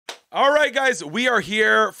All right, guys, we are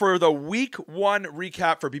here for the week 1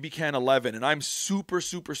 recap for BBCAn 11, and I'm super,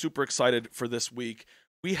 super, super excited for this week.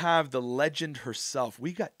 We have the legend herself.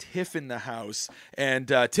 We got Tiff in the house, and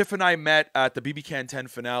Tiff and I met at the BBCAn 10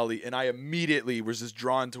 finale, and I immediately was just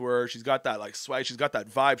drawn to her. She's got that like swag, she's got that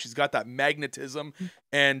vibe, she's got that magnetism,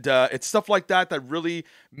 and it's stuff like that that really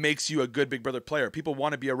makes you a good Big Brother player. People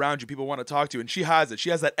want to be around you, people want to talk to you, and she has it.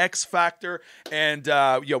 She has that X factor, and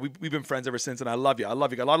we've been friends ever since, and I love you. I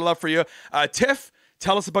love you. Got a lot of love for you. Tiff,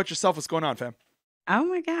 tell us about yourself. What's going on, fam? Oh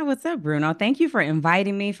my God, what's up, Bruno? Thank you for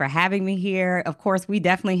inviting me, for having me here. Of course, we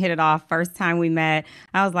definitely hit it off first time we met.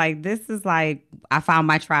 I was like, this is like, I found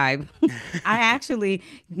my tribe. I actually,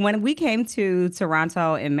 when we came to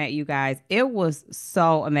Toronto and met you guys, it was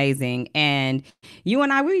so amazing. And you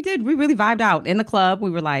and I, we really vibed out in the club.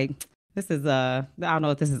 We were like, this is, I don't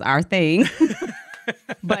know if this is our thing.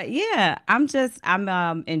 But yeah, I'm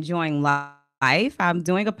enjoying life. I'm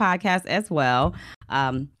doing a podcast as well.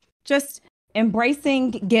 Just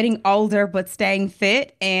embracing getting older but staying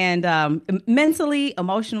fit and mentally,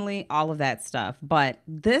 emotionally, all of that stuff. But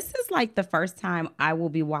this is like the first time I will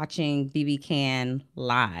be watching BBCAn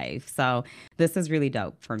live, so this is really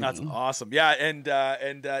dope for me. That's awesome. Yeah, and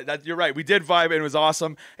that you're right. We did vibe and it was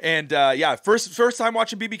awesome. And yeah, first time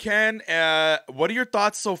watching BBCAn. What are your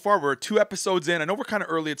thoughts so far? We're 2 episodes in. I know we're kind of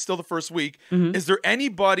early. It's still the first week. Mm-hmm. Is there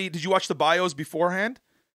anybody? Did you watch the bios beforehand?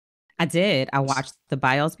 I did. I watched the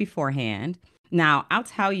bios beforehand. Now, I'll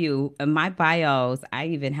tell you, in my bios, I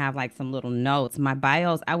even have like some little notes. My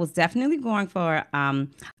bios, I was definitely going for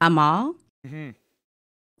Amal.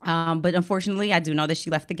 Mm-hmm. But unfortunately, I do know that she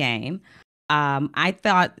left the game. I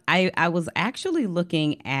thought I was actually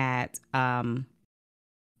looking at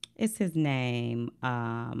it's his name.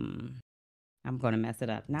 I'm going to mess it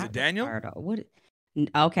up. Not Daniel? Ricardo. What?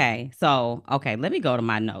 Okay. So, let me go to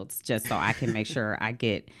my notes just so I can make sure I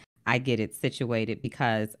get it situated,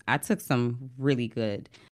 because I took some really good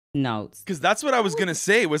notes. Because that's what I was gonna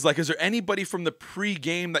say, was like, is there anybody from the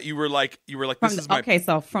pre-game that you were like this is my... Okay,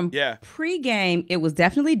 so from pre-game, it was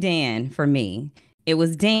definitely Dan for me. It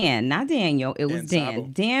was Dan, not Daniel. It was Dan. Sabo.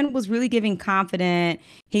 Dan was really giving confident.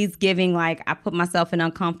 He's giving like, I put myself in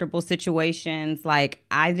uncomfortable situations. Like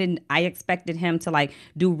I expected him to like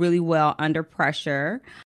do really well under pressure.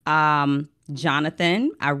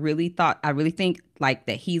 Jonathan, I really think like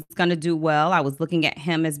that he's gonna do well. I was looking at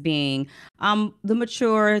him as being the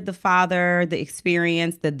mature, the father, the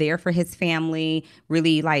experience, the there for his family.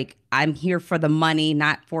 Really, like, I'm here for the money,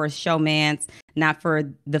 not for a showmance, not for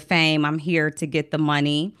the fame. I'm here to get the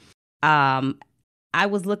money. I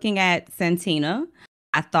was looking at Santina.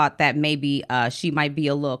 I thought that maybe she might be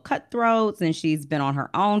a little cutthroat, and she's been on her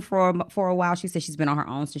own for a while. She said she's been on her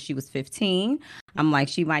own since she was 15. I'm like,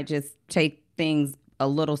 she might just take things a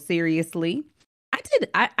little seriously.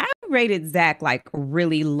 I rated Zach like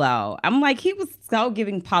really low. I'm like, he was so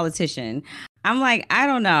giving politician. I'm like, I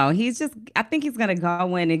don't know. I think he's gonna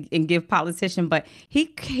go in and give politician, but he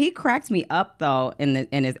cracked me up though in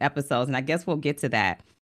his episodes, and I guess we'll get to that.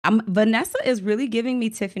 Vanessa is really giving me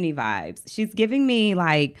Tiffany vibes. She's giving me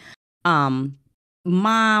like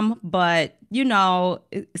mom, but you know,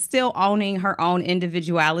 still owning her own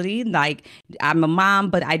individuality. Like, I'm a mom,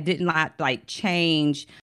 but I did not like change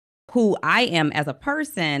who I am as a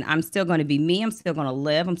person. I'm still going to be me. I'm still going to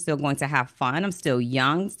live. I'm still going to have fun. I'm still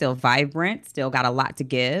young, still vibrant, still got a lot to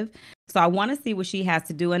give. So I want to see what she has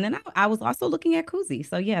to do. And then I was also looking at Kuzi.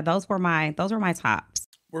 So yeah, those were my tops.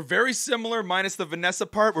 We're very similar, minus the Vanessa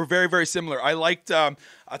part. We're very, very similar. I liked, that's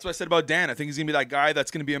what I said about Dan. I think he's going to be that guy that's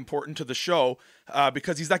going to be important to the show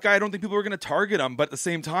because he's that guy I don't think people are going to target him. But at the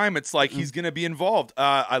same time, it's like he's going to be involved.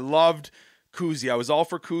 I loved Kuzi. I was all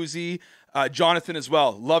for Kuzi. Jonathan as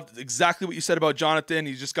well. Loved exactly what you said about Jonathan.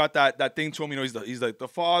 He's just got that thing to him. You know, he's like the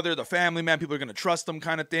father, the family man. People are going to trust him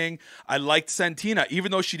kind of thing. I liked Santina.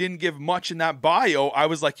 Even though she didn't give much in that bio, I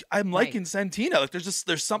was like, I'm liking Santina. Like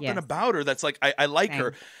there's something about her that's like, I like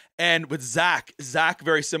her. And with Zach,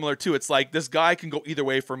 very similar too. It's like, this guy can go either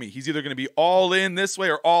way for me. He's either going to be all in this way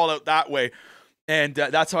or all out that way. And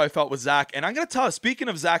that's how I felt with Zach. And I'm going to tell you, speaking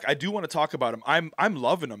of Zach, I do want to talk about him. I'm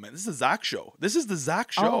loving him, man. This is a Zach show. This is the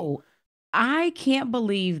Zach show. Oh, I can't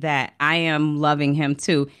believe that I am loving him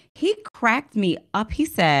too. He cracked me up. He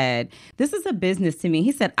said, this is a business to me.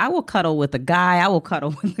 He said, I will cuddle with a guy. I will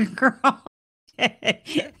cuddle with a girl.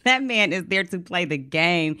 That man is there to play the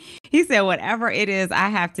game. He said, whatever it is I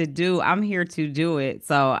have to do, I'm here to do it.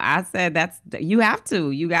 So I said, you got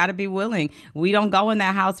to be willing. We don't go in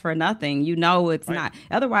that house for nothing. You know, it's not.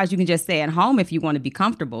 Otherwise, you can just stay at home if you want to be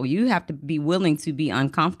comfortable. You have to be willing to be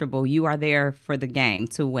uncomfortable. You are there for the game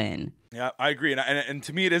to win. Yeah, I agree, and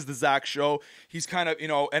to me, it is the Zach show. He's kind of,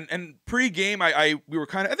 and pre-game, I we were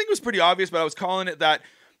kind of, I think it was pretty obvious, but I was calling it that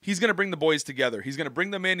he's going to bring the boys together. He's going to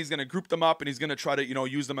bring them in. He's going to group them up, and he's going to try to,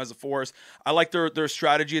 use them as a force. I like their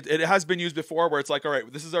strategy. It has been used before, where it's like, all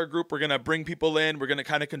right, this is our group. We're going to bring people in. We're going to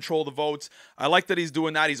kind of control the votes. I like that he's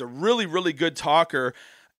doing that. He's a really, really good talker.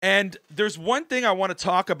 And there's one thing I want to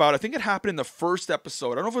talk about. I think it happened in the first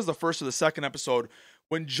episode. I don't know if it was the first or the second episode,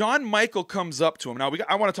 when John Michael comes up to him. Now,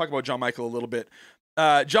 I want to talk about John Michael a little bit.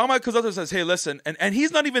 John Michael comes up and says, hey, listen, and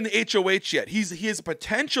he's not even the HOH yet. He is a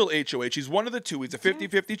potential HOH. He's one of the two. He's a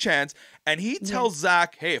 50-50 chance. And he tells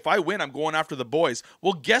Zach, hey, if I win, I'm going after the boys.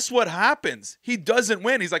 Well, guess what happens? He doesn't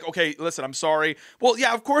win. He's like, okay, listen, I'm sorry. Well,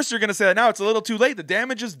 yeah, of course you're going to say that now. It's a little too late. The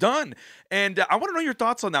damage is done. And I want to know your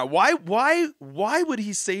thoughts on that. Why would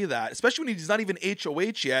he say that? Especially when he's not even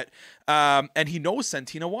HOH yet, and he knows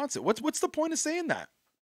Santina wants it. What's the point of saying that?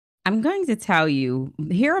 I'm going to tell you,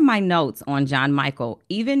 here are my notes on John Michael.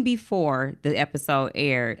 Even before the episode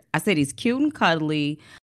aired, I said he's cute and cuddly.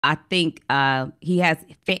 I think he has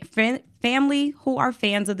family who are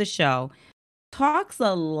fans of the show. Talks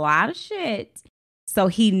a lot of shit. So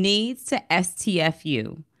he needs to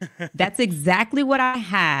STFU. That's exactly what I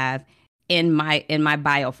have in my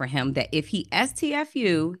bio for him, that if he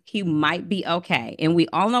STFU, he might be okay. And we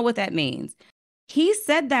all know what that means. He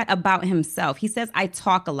said that about himself. He says, I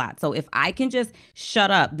talk a lot. So if I can just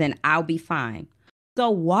shut up, then I'll be fine. So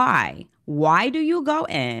why? Why do you go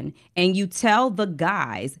in and you tell the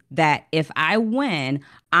guys that if I win,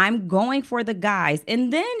 I'm going for the guys,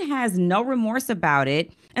 and then has no remorse about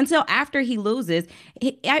it until after he loses?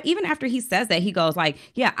 Even after he says that, he goes like,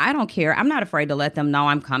 yeah, I don't care. I'm not afraid to let them know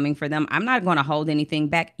I'm coming for them. I'm not going to hold anything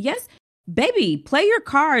back. Yes, baby, play your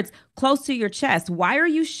cards close to your chest. Why are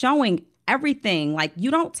you showing everything? Like, you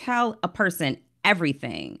don't tell a person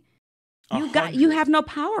everything. You have no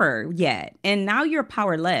power yet, and now you're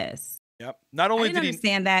powerless. Yep. Not only did he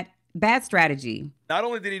understand that, bad strategy. Not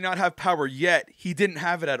only did he not have power yet, he didn't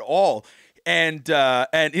have it at all. And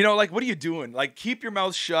like, what are you doing? Like, keep your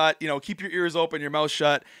mouth shut. Keep your ears open, your mouth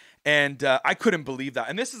shut. And I couldn't believe that.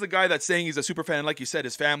 And this is a guy that's saying he's a super fan. And like you said,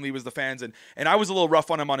 his family was the fans. And I was a little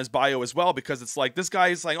rough on him on his bio as well, because it's like, this guy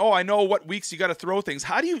is like, oh, I know what weeks you got to throw things.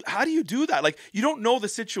 How do you do that? Like, you don't know the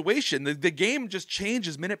situation. The game just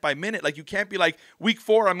changes minute by minute. Like, you can't be like, week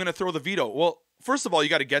 4, I'm going to throw the veto. Well, first of all, you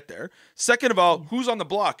got to get there. Second of all, who's on the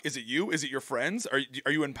block? Is it you? Is it your friends?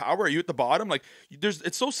 Are you in power? Are you at the bottom? Like,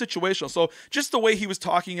 it's so situational. So just the way he was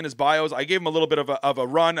talking in his bios, I gave him a little bit of a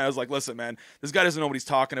run. I was like, listen, man, this guy doesn't know what he's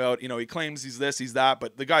talking about. He claims he's this, he's that,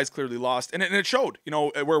 but the guy's clearly lost. And it showed.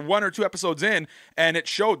 We're 1 or 2 episodes in, and it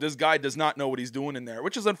showed this guy does not know what he's doing in there,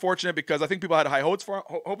 which is unfortunate, because I think people had high hopes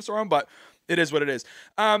for him, but it is what it is.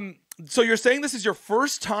 So you're saying this is your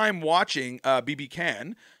first time watching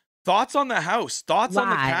BBCAn. Thoughts on the house, thoughts on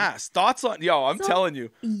the cast, thoughts on, I'm telling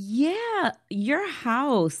you. Yeah, your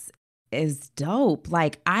house is dope.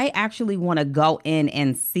 Like, I actually want to go in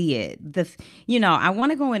and see it. I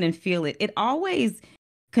want to go in and feel it. It always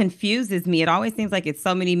confuses me. It always seems like it's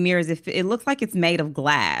so many mirrors. It looks like it's made of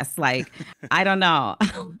glass. Like, I don't know.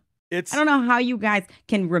 I don't know how you guys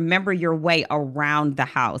can remember your way around the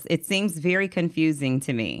house. It seems very confusing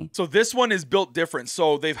to me. So this one is built different.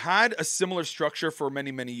 So they've had a similar structure for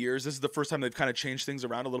many, many years. This is the first time they've kind of changed things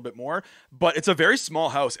around a little bit more. But it's a very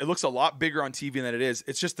small house. It looks a lot bigger on TV than it is.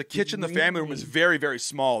 It's just the kitchen, the family room is very, very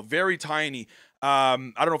small, very tiny. I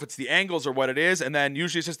don't know if it's the angles or what it is. And then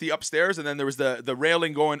usually it's just the upstairs. And then there was the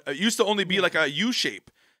railing going. It used to only be like a U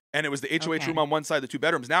shape. And it was the HOH room on one side, the 2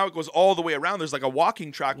 bedrooms. Now it goes all the way around. There's like a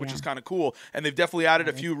walking track, which is kind of cool. And they've definitely added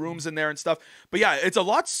a few rooms in there and stuff. But yeah, it's a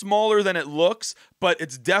lot smaller than it looks. But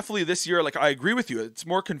it's definitely this year, like, I agree with you. It's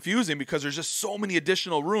more confusing because there's just so many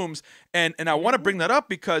additional rooms. And I want to bring that up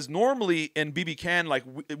because normally in BBCAn, like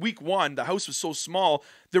week 1, the house was so small,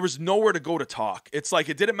 there was nowhere to go to talk. It's like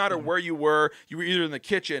it didn't matter where you were. You were either in the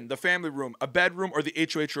kitchen, the family room, a bedroom, or the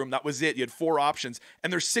HOH room. That was it. You had 4 options.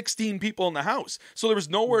 And there's 16 people in the house. So there was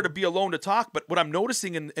nowhere to be alone to talk. But what I'm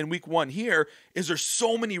noticing in week 1 here is there's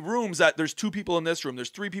so many rooms that there's 2 people in this room, there's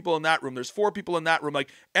 3 people in that room, there's 4 people in that room.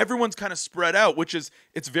 Like, everyone's kind of spread out, which is,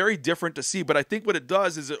 it's very different to see. But I think what it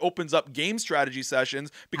does is it opens up game strategy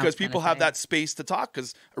sessions because people have that space to talk,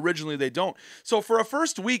 because originally they don't. So for a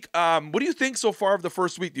first week, what do you think so far of the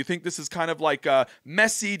first week? Do you think this is kind of like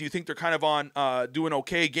messy? Do you think they're kind of on doing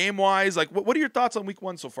okay game wise? Like, what are your thoughts on week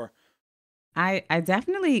 1 so far? I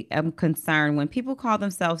definitely am concerned when people call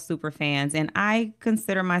themselves super fans, and I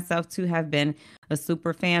consider myself to have been a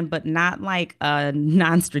super fan, but not like a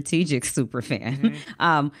non-strategic super fan.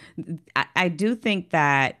 Mm-hmm. I do think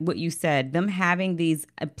that what you said, them having these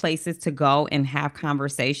places to go and have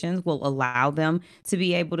conversations will allow them to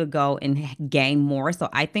be able to go and gain more. So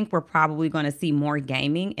I think we're probably going to see more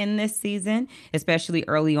gaming in this season, especially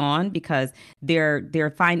early on, because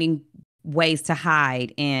they're finding ways to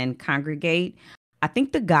hide and congregate. I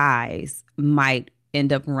think the guys might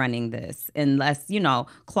end up running this unless,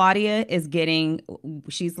 Claudia is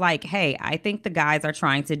she's like, hey, I think the guys are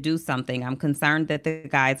trying to do something. I'm concerned that the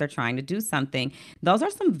guys are trying to do something. Those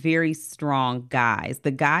are some very strong guys.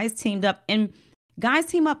 The guys teamed up and guys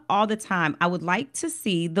team up all the time. I would like to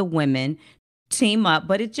see the women team up,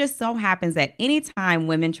 but it just so happens that anytime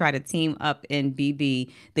women try to team up in BB,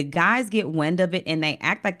 the guys get wind of it and they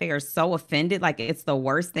act like they are so offended, like it's the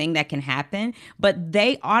worst thing that can happen, but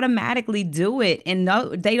they automatically do it and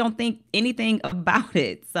no, they don't think anything about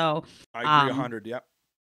it. So I agree 100. Yep.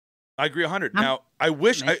 I agree 100. Now, I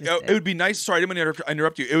wish it would be nice. Sorry, I didn't mean to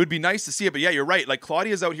interrupt you. It would be nice to see it, but yeah, you're right. Like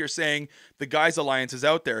Claudia's out here saying the guys' alliance is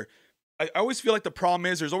out there. I always feel like the problem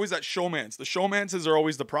is there's always that showmance. The showmances are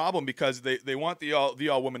always the problem because they want the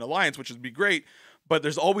all women alliance, which would be great, but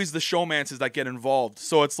there's always the showmances that get involved.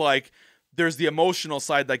 So it's like there's the emotional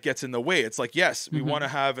side that gets in the way. It's like, yes, we want to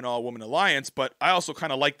have an all woman alliance, but I also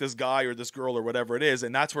kind of like this guy or this girl or whatever it is,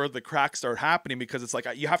 and that's where the cracks start happening because it's like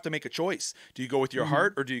you have to make a choice. Do you go with your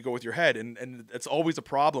heart or do you go with your head? And it's always a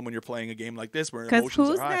problem when you're playing a game like this where emotions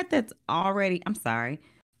who's are high. that's already? I'm sorry.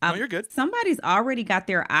 No, you're good. Somebody's already got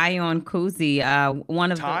their eye on Kuzi.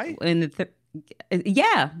 One of Ty?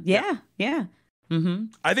 Yeah. Mm-hmm.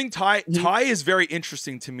 I think Ty is very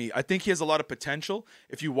interesting to me. I think he has a lot of potential.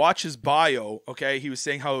 If you watch his bio, okay, he was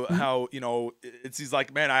saying how he's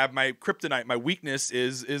like, man, I have my kryptonite. My weakness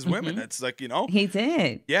is women. It's like, he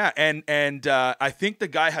did. Yeah, and I think the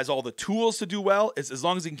guy has all the tools to do well. It's as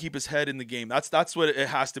long as he can keep his head in the game. That's what it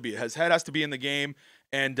has to be. His head has to be in the game.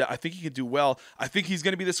 And I think he could do well. I think he's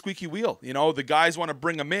going to be the squeaky wheel. The guys want to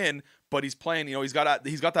bring him in, but he's playing. He's got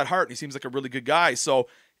that heart, and he seems like a really good guy. So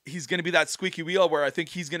he's going to be that squeaky wheel where I think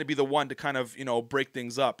he's going to be the one to kind of break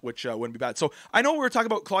things up, which wouldn't be bad. So I know we were talking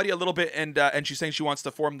about Claudia a little bit, and she's saying she wants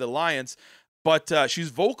to form the alliance, but she's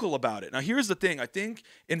vocal about it. Now here's the thing: I think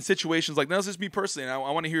in situations like that's just me personally, and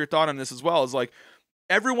I want to hear your thought on this as well. Is like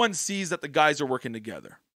everyone sees that the guys are working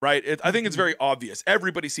together. Right. I think it's very obvious.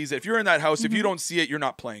 Everybody sees it. If you're in that house, if you don't see it, you're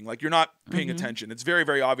not playing. Like you're not paying attention. It's very,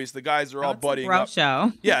 very obvious. The guys are all buddying up.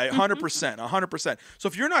 Show. Yeah, 100%, 100%. So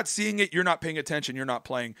if you're not seeing it, you're not paying attention. You're not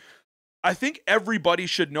playing. I think everybody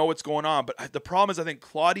should know what's going on. But the problem is I think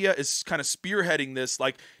Claudia is kind of spearheading this.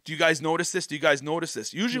 Like, do you guys notice this? Do you guys notice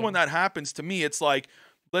this? Usually when that happens to me, it's like,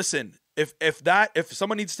 listen, if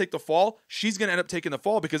someone needs to take the fall, she's going to end up taking the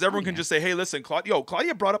fall because everyone can just say, hey, listen,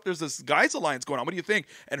 Claudia brought up there's this guys alliance going on. What do you think?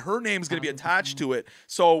 And her name's going to be attached to it.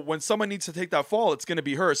 So when someone needs to take that fall, it's going to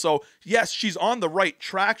be her. So yes, she's on the right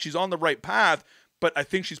track. She's on the right path, but I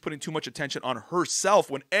think she's putting too much attention on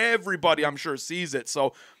herself when everybody, I'm sure, sees it.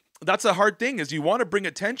 So that's a hard thing is you want to bring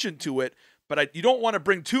attention to it, but you don't want to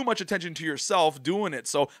bring too much attention to yourself doing it.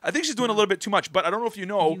 So I think she's doing a little bit too much, but I don't know if you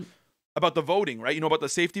know about the voting, right? You know about the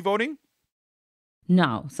safety voting?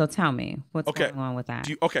 No. So tell me what's going on with that.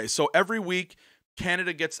 So every week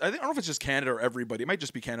Canada gets, I don't know if it's just Canada or everybody. It might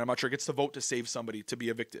just be Canada. I'm not sure. Gets to vote to save somebody to be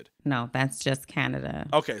evicted. No, that's just Canada.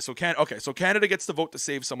 So Canada gets to vote to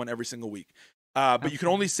save someone every single week. But you can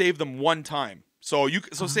only save them one time. So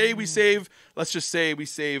say we save, let's just say we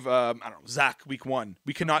save, I don't know, Zach week 1.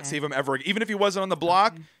 We cannot save him ever again. Even if he wasn't on the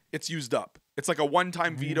block, it's used up. It's like a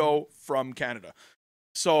one-time veto from Canada.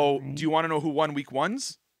 So do you want to know who won week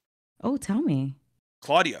 1s? Oh, tell me.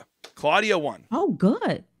 Claudia won. Oh,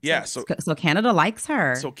 good. Yeah. So Canada likes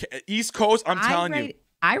her. So East Coast, I'm telling you.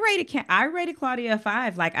 I rated Claudia a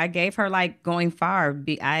 5. Like I gave her like going far.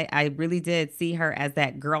 I really did see her as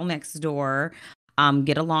that girl next door.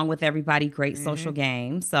 Get along with everybody, great social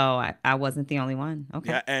game. So I wasn't the only one.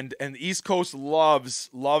 Okay. Yeah, and the East Coast loves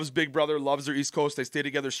Big Brother, loves their East Coast. They stay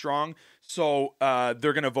together strong. So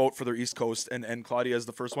they're gonna vote for their East Coast, and Claudia is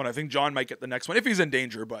the first one. I think John might get the next one if he's in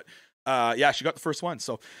danger, but she got the first one.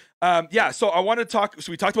 So so I want to talk.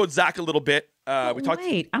 So we talked about Zach a little bit.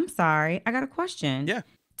 Wait, I'm sorry. I got a question. Yeah.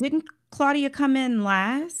 Didn't Claudia come in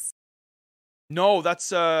last? No,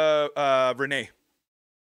 that's Renee.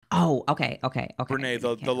 Oh, okay. Renee, Renee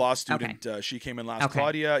the came. law Okay, student, she came in last. okay,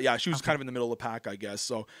 Claudia, yeah, she was kind okay. of in the middle of the pack, I guess.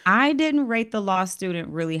 So I didn't rate the law student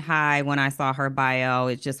really high when I saw her bio.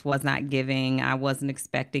 It just was not giving. I wasn't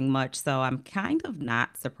expecting much, so I'm kind of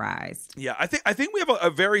not surprised. yeah, I think we have a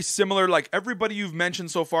very similar, like everybody you've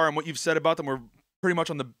mentioned so far and what you've said about them, we're pretty much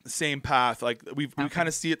on the same path. Like we Okay. kind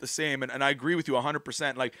of see it the same, and I agree with you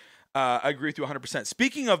 100%. Like I agree with you 100%.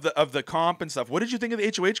 Speaking of the comp and stuff, what did you think of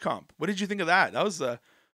the HOH comp? What did you think of that? That was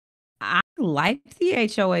I liked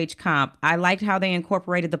the HOH comp. I liked how they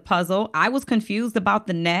incorporated the puzzle. I was confused about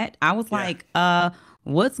the net. I was yeah. like,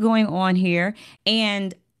 what's going on here?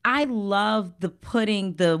 And I love the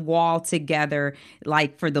putting the wall together,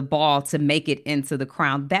 like for the ball to make it into the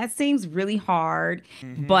crown. That seems really hard,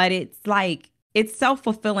 Hmm. but it's like, it's self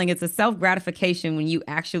fulfilling. It's a self gratification when you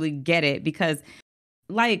actually get it because,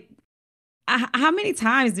 like, how many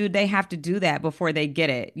times do they have to do that before they get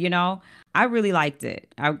it? I really liked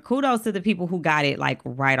it. Kudos to the people who got it like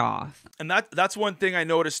right off. And that's one thing I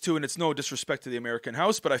noticed too, and it's no disrespect to the American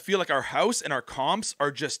house, but I feel like our house and our comps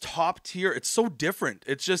are just top tier. It's so different.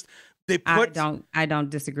 It's just they I put don't I don't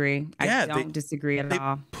disagree. I yeah, don't disagree at they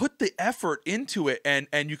all. put the effort into it, and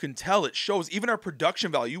you can tell it shows. Even our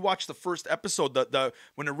production value. You watch the first episode, the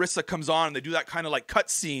when Arissa comes on and they do that kind of like cut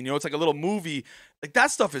scene, it's like a little movie. Like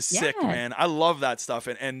that stuff is sick, Yes. man. I love that stuff.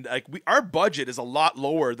 And like our budget is a lot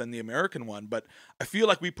lower than the American one, but I feel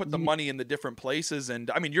like we put the You money in the different places.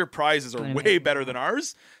 And I mean, your prizes are doing way amazing better job. than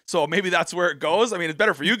ours. So maybe that's where it goes. I mean, it's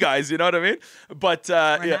better for you guys, you know what I mean? But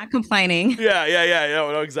We're yeah. not complaining. Yeah,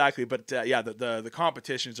 no, exactly. But yeah, the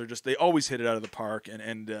competitions are just, they always hit it out of the park, and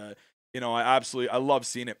I love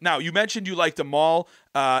seeing it. Now, you mentioned you liked the mall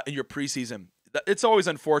in your preseason. It's always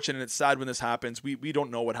unfortunate and it's sad when this happens. We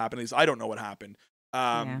don't know what happened. At least I don't know what happened.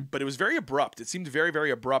 Yeah. But it was very abrupt. It seemed very,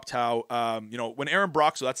 very abrupt how, when Erin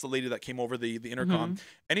Brock, so that's the lady that came over the intercom, Hmm.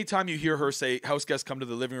 anytime you hear her say, house guests come to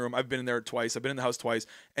the living room, I've been in there twice, I've been in the house twice,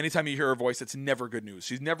 anytime you hear her voice, it's never good news.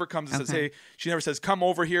 She never comes and says, Okay. hey, she never says, come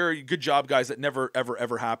over here, good job, guys. That never, ever,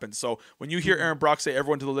 ever happens. So when you hear Erin Brock say,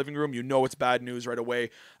 everyone to the living room, you know it's bad news right away.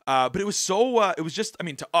 But it was it was just, I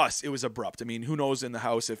mean, to us, it was abrupt. I mean, who knows in the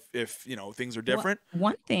house if things are One different.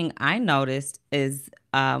 one thing I noticed is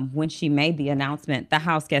when she made the announcement, the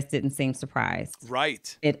house guests didn't seem surprised.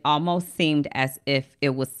 Right. It almost seemed as if it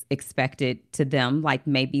was expected to them, like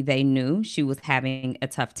maybe they knew she was having a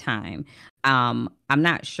tough time. I'm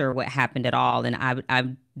not sure what happened at all, and I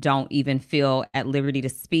don't even feel at liberty to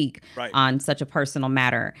speak Right. on such a personal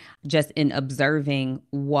matter. Just in observing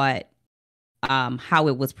how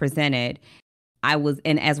it was presented,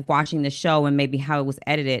 and as watching the show and maybe how it was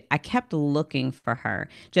edited, I kept looking for her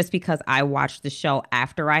just because I watched the show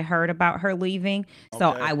after I heard about her leaving. So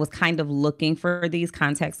Okay. I was kind of looking for these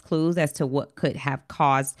context clues as to what could have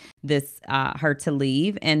caused her to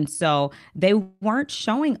leave. And so they weren't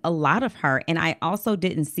showing a lot of her. And I also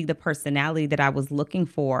didn't see the personality that I was looking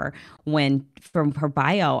for from her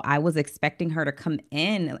bio. I was expecting her to come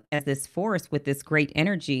in as this force with this great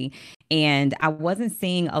energy. And I wasn't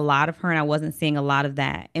seeing a lot of her, and I wasn't seeing a lot of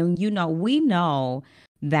that. And, we know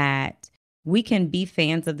that we can be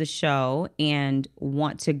fans of the show and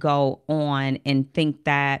want to go on and think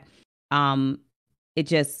that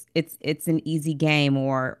it's an easy game,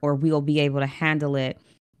 or we'll be able to handle it.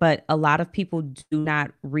 But a lot of people do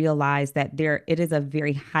not realize that it is a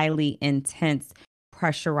very highly intense,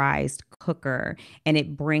 pressurized cooker, and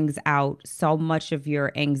it brings out so much of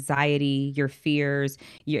your anxiety, your fears.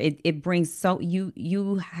 It brings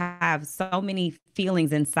you have so many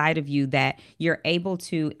feelings inside of you that you're able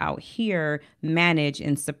to out here manage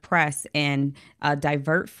and suppress and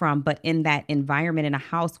divert from. But in that environment, in a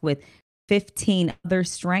house with 15 other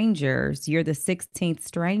strangers, you're the 16th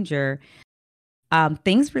stranger.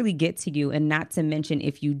 Things really get to you. And not to mention,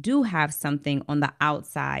 if you do have something on the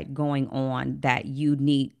outside going on that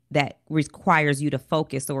that requires you to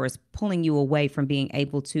focus or is pulling you away from being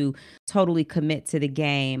able to totally commit to the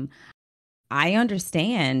game, I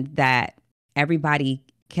understand that everybody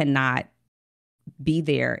cannot be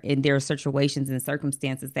there, and there are situations and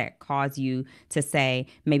circumstances that cause you to say,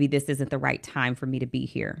 maybe this isn't the right time for me to be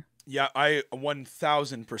here. Yeah, I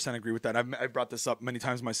 1000% agree with that. I've brought this up many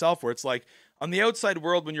times myself, where it's like on the outside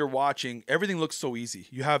world, when you're watching, everything looks so easy.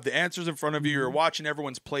 You have the answers in front of you. You're watching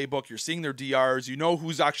everyone's playbook. You're seeing their DRs. You know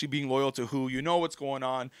who's actually being loyal to who. You know what's going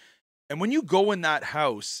on. And when you go in that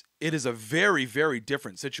house, it is a very, very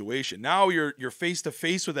different situation. Now you're face to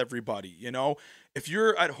face with everybody. If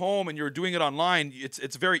you're at home and you're doing it online,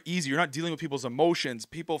 it's very easy. You're not dealing with people's emotions,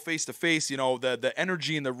 people face to face, the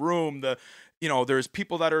energy in the room, there's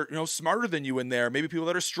people that are, smarter than you in there, maybe people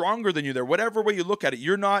that are stronger than you there. Whatever way you look at it,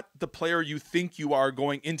 you're not the player you think you are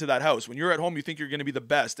going into that house. When you're at home, you think you're going to be the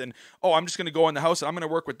best. And, I'm just going to go in the house and I'm going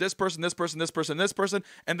to work with this person, this person, this person, this person.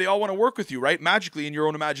 And they all want to work with you, right? Magically in your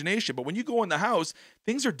own imagination. But when you go in the house,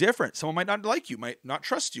 things are different. Someone might not like you, might not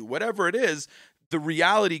trust you, whatever it is, the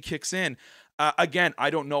reality kicks in. Again,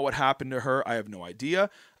 I don't know what happened to her. I have no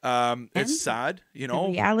idea. It's sad, The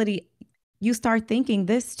reality, you start thinking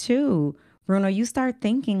this too. Bruno, you start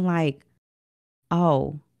thinking like,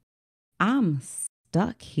 oh, I'm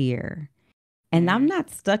stuck here. And I'm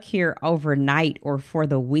not stuck here overnight or for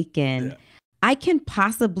the weekend. Yeah. I can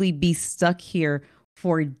possibly be stuck here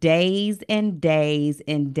for days and days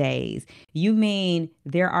and days. You mean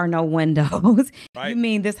there are no windows? Right. You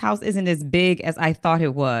mean this house isn't as big as I thought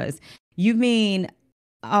it was? You mean,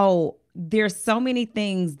 there's so many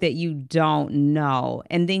things that you don't know.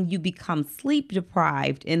 And then you become sleep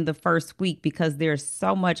deprived in the first week because there's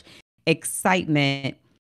so much excitement.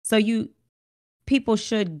 So people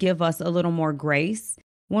should give us a little more grace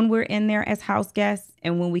when we're in there as house guests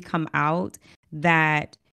and when we come out,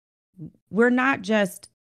 that we're not just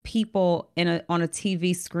people on a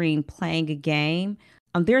TV screen playing a game.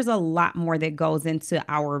 There's a lot more that goes into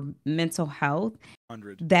our mental health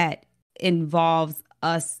 100. That involves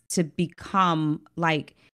us to become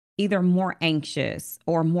like either more anxious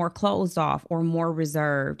or more closed off or more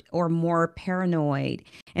reserved or more paranoid.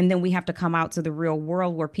 And then we have to come out to the real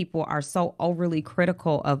world where people are so overly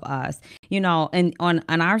critical of us, and on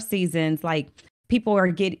our seasons, like people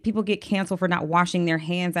get canceled for not washing their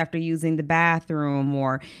hands after using the bathroom,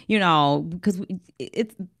 or because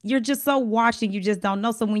you're just so watched and you just don't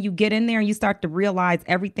know. So when you get in there and you start to realize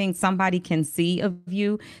everything somebody can see of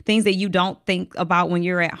you, things that you don't think about when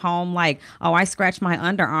you're at home, like, oh, I scratch my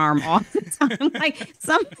underarm all the time, like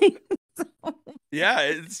something. Yeah,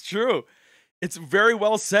 it's true. It's very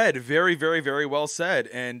well said. Very, very, very well said.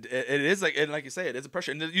 And it is like you say, it is a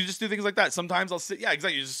pressure. And you just do things like that. Sometimes I'll sit. Yeah,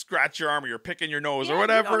 exactly. You just scratch your arm or you're picking your nose or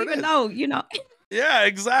whatever. You don't even know. Yeah,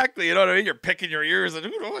 exactly. You know what I mean? You're picking your ears and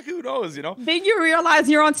who knows, Then you realize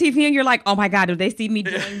you're on TV and you're like, oh my God, do they see me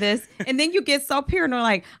doing this? And then you get so paranoid,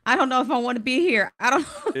 like, I don't know if I want to be here. I don't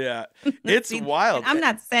know. Yeah, it's wild. And I'm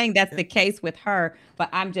not saying that's the case with her, but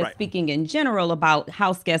I'm just speaking in general about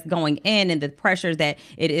house guests going in and the pressure that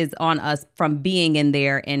it is on us from being in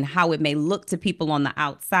there and how it may look to people on the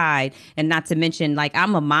outside. And not to mention, like,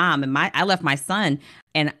 I'm a mom and I left my son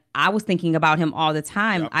and I was thinking about him all the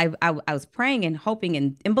time. Yep. I was praying and hoping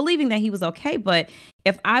and believing that he was okay. But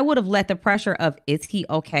if I would have let the pressure of, is he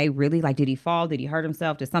okay? Really? Like, did he fall? Did he hurt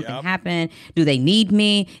himself? Did something happen? Do they need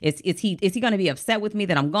me? Is he going to be upset with me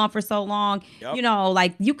that I'm gone for so long?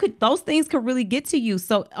 Yep. Those things could really get to you.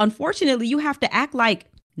 So unfortunately, you have to act like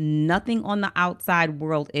nothing on the outside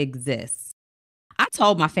world exists. I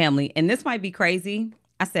told my family, and this might be crazy.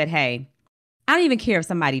 I said, hey, I don't even care if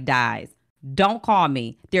somebody dies. Don't call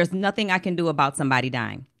me. There's nothing I can do about somebody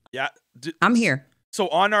dying. Yeah. I'm here. So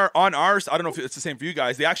on ours, I don't know if it's the same for you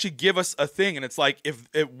guys. They actually give us a thing, and it's like,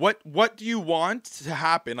 what do you want to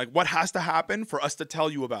happen? Like, what has to happen for us to tell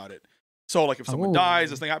you about it? So like if someone dies,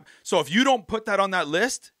 this thing happens. So if you don't put that on that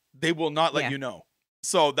list, they will not let you know.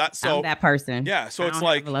 So I'm that person. Yeah. So it's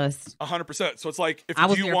like 100%. So it's like,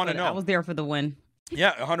 if you want to know, I was there for the win.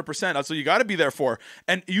 Yeah, 100%. That's what you got to be there for.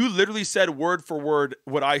 And you literally said word for word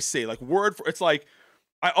what I say. Like it's like,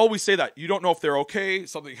 I always say that. You don't know if they're okay,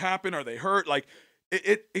 something happened, are they hurt? Like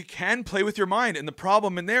it can play with your mind. And the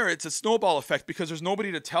problem in there, it's a snowball effect because there's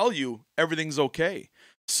nobody to tell you everything's okay.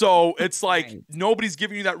 So it's like nobody's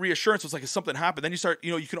giving you that reassurance. It's like if something happened, then you start,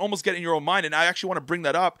 you can almost get in your own mind. And I actually want to bring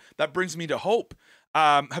that up. That brings me to hope.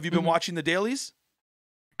 Have you been watching the dailies?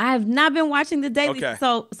 I have not been watching the daily. Okay.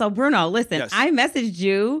 So Bruno, listen, yes. I messaged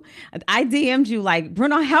you. I DM'd you like,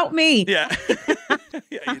 Bruno, help me. Yeah.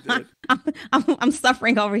 Yeah, you did. I'm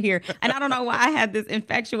suffering over here. And I don't know why I had this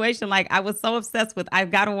infatuation. Like I was so obsessed with, I've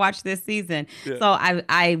got to watch this season. Yeah. So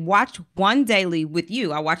I watched one daily with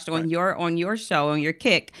you. I watched on your show, on your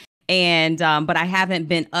Kick. And, but I haven't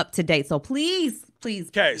been up to date. So please.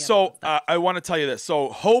 Okay, so I want to tell you this. So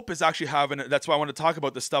Hope is actually that's why I want to talk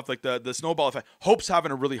about this stuff, like the snowball effect. Hope's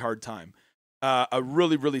having a really hard time, a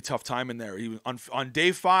really, really tough time in there. He was on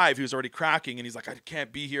day 5, he was already cracking, and he's like, I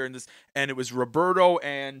can't be here. And it was Roberto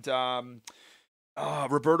and I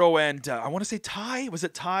want to say Ty. Was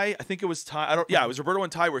it Ty? I think it was Ty. It was Roberto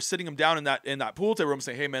and Ty were sitting him down in that pool table room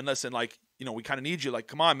saying, hey man, listen, like, we kind of need you. Like,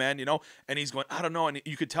 come on, man, And he's going, I don't know. And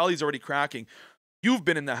you could tell he's already cracking. You've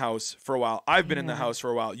been in the house for a while. I've been in the house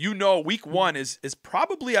for a while. You know, week one is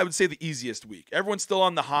probably, I would say, the easiest week. Everyone's still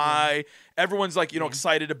on the high. Yeah. Everyone's like,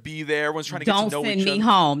 excited to be there. Everyone's trying to get to know each other. Don't send me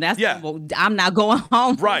home. That's I'm not going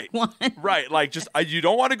home. Right. Right. Like, just you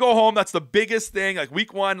don't want to go home. That's the biggest thing. Like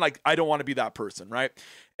week one, like I don't want to be that person, right?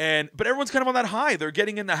 But everyone's kind of on that high. They're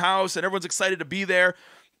getting in the house and everyone's excited to be there.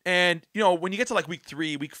 And when you get to like week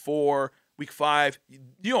 3, week 4, week 5,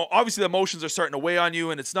 obviously the emotions are starting to weigh on you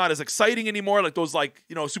and it's not as exciting anymore. Like those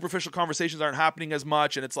superficial conversations aren't happening as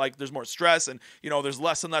much. And it's like, there's more stress and, there's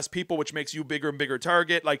less and less people, which makes you a bigger and bigger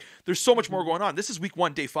target. Like there's so much more going on. This is week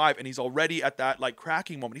 1, day 5. And he's already at that like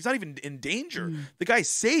cracking moment. He's not even in danger. The guy's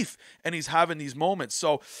safe and he's having these moments.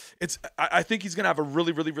 So I think he's going to have a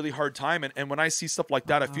really, really, really hard time. And when I see stuff like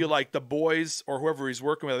that, I feel like the boys or whoever he's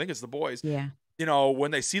working with, I think it's the boys. Yeah. When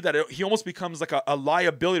they see that, he almost becomes like a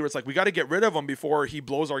liability where it's like, we got to get rid of him before he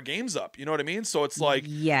blows our games up. You know what I mean? So it's like,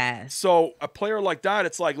 yes. So a player like that,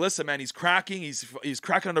 it's like, listen, man, he's cracking. He's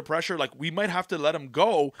cracking under pressure. Like we might have to let him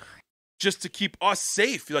go just to keep us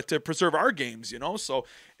safe, like to preserve our games, So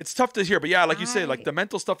it's tough to hear. But yeah, like you say, like the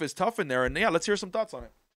mental stuff is tough in there. And yeah, let's hear some thoughts on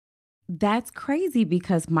it. That's crazy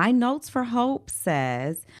because my notes for Hope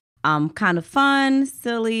says, kind of fun,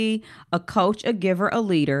 silly, a coach, a giver, a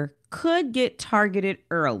leader, could get targeted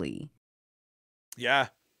early. Yeah,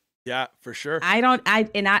 for sure.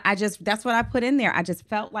 I just, that's what I put in there. I just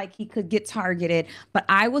felt like he could get targeted, but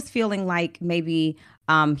I was feeling like maybe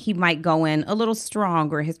he might go in a little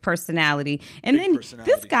stronger, his personality. And then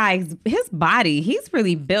this guy's, his body, he's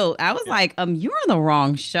really built. I was like, you're on the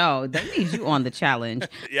wrong show. They need you on the challenge.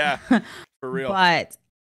 Yeah, for real. But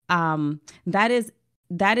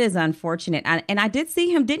that is unfortunate. And I did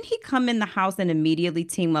see him. Didn't he come in the house and immediately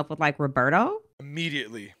team up with like Roberto?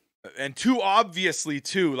 Immediately. And too obviously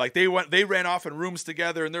too. Like they ran off in rooms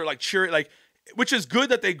together and they're like cheering, like, which is good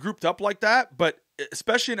that they grouped up like that. But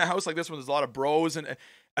especially in a house like this when there's a lot of bros, and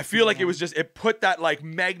I feel like it put that like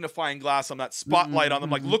magnifying glass on that spotlight on them.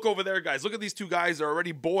 Like, look over there, guys. Look at these two guys. They're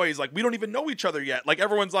already boys. Like, we don't even know each other yet. Like,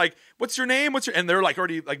 everyone's like, what's your name? And they're like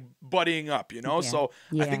already like buddying up, So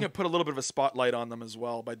I think it put a little bit of a spotlight on them as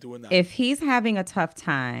well by doing that. If he's having a tough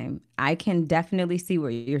time, I can definitely see what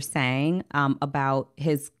you're saying about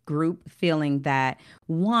his group feeling that,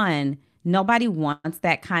 one, nobody wants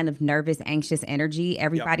that kind of nervous, anxious energy.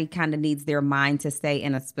 Everybody kind of needs their mind to stay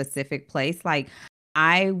in a specific place. Like,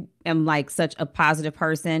 I am like such a positive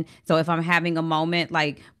person. So if I'm having a moment,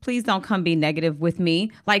 like, please don't come be negative with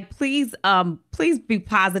me. Like, please be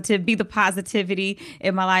positive, be the positivity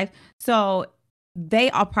in my life. So they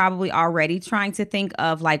are probably already trying to think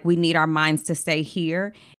of like, we need our minds to stay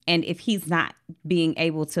here. And if he's not being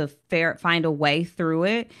able to find a way through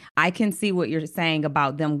it, I can see what you're saying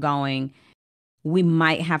about them going, we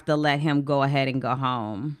might have to let him go ahead and go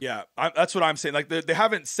home. Yeah, that's what I'm saying. Like they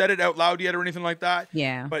haven't said it out loud yet or anything like that.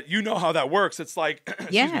 Yeah. But you know how that works. It's like,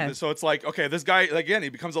 so it's like, okay, this guy, again, he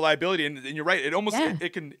becomes a liability, and you're right. It almost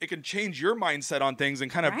it can change your mindset on things and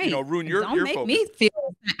kind of ruin your focus. Don't make me feel.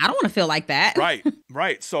 I don't want to feel like that.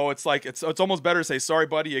 Right. So it's like it's almost better to say, sorry,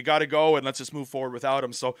 buddy, you got to go, and let's just move forward without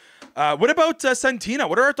him. So, what about Santina?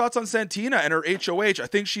 What are our thoughts on Santina and her HOH? I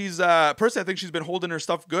think she's personally, I think she's been holding her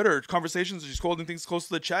stuff good. Her conversations, she's holding things close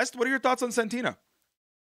to the chest. What are your thoughts on Santina?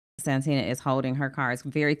 Santina is holding her cards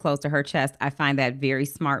very close to her chest. I find that very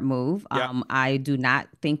smart move. Yeah. I do not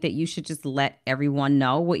think that you should just let everyone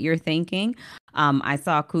know what you're thinking. I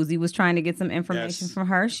saw Kuzi was trying to get some information from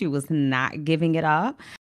her. She was not giving it up.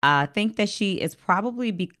 I think that she is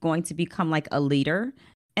probably going to become like a leader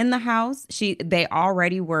in the house. They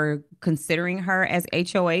already were considering her as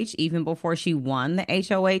HOH even before she won the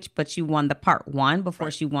HOH, but she won the part 1 before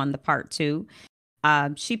she won the part 2.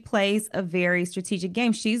 She plays a very strategic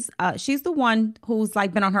game. She's the one who's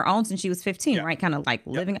like been on her own since she was 15, right? Kind of like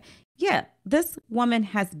living. Yeah, this woman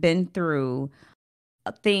has been through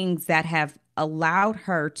things that have allowed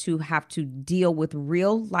her to have to deal with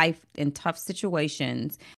real life and tough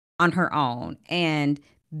situations on her own. And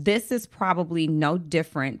this is probably no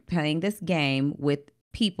different. Playing this game with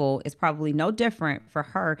people is probably no different for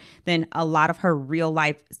her than a lot of her real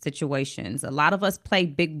life situations. A lot of us play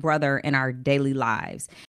Big Brother in our daily lives.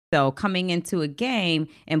 So coming into a game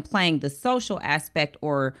and playing the social aspect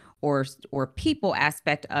or people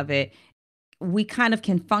aspect of it, we kind of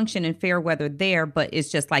can function in fair weather there, but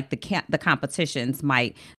it's just like the competitions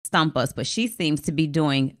might stump us. But she seems to be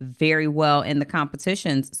doing very well in the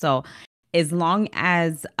competitions. So as long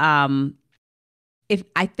as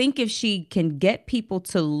if she can get people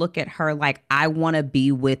to look at her like, I want to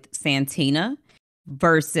be with Santina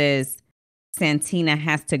versus Santina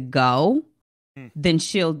has to go, then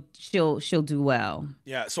she'll do well.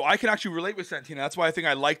 Yeah, so I can actually relate with Santina. That's why I think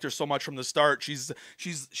I liked her so much from the start.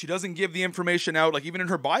 She doesn't give the information out, like even in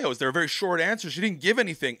her bios, they're very short answers. She didn't give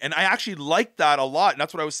anything, and I actually liked that a lot. And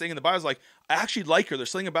that's what I was saying in the bios. Like I actually like her.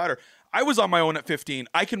 There's something about her. I was on my own at 15.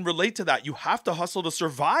 I can relate to that. You have to hustle to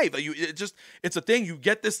survive. It's a thing. You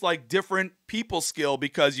get this like different people skill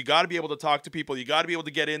because you got to be able to talk to people. You got to be able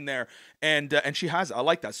to get in there, and she has it. I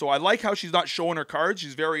like that. So I like how she's not showing her cards.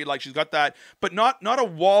 She's very like she's got that, but not a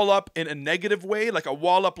wall up in a negative way, like a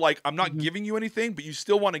wall up like I'm not giving you anything, but you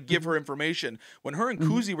still want to give her information. When her and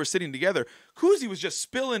Kuzi were sitting together, Kuzi was just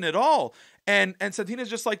spilling it all. And Santina's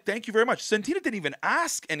just like, thank you very much. Santina didn't even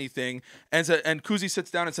ask anything. And Kuzi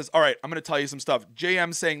sits down and says, all right, I'm going to tell you some stuff.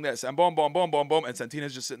 JM's saying this, and boom, boom, boom, boom, boom. And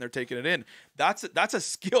Santina's just sitting there taking it in. That's a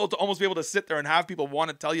skill to almost be able to sit there and have people want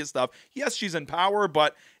to tell you stuff. Yes, she's in power,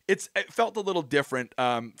 but it felt a little different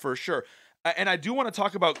for sure. And I do want to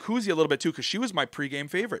talk about Kuzi a little bit too, because she was my pregame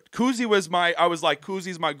favorite. Kuzi was I was like,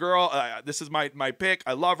 Kuzi's my girl. This is my pick.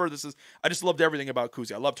 I love her. I just loved everything about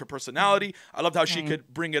Kuzi. I loved her personality. I loved how she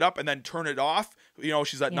could bring it up and then turn it off. You know,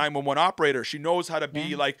 she's that 911 operator. She knows how to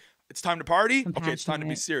be like, it's time to party. Okay, it's time to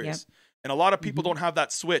be serious. Yep. And a lot of people don't have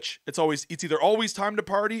that switch. It's either always time to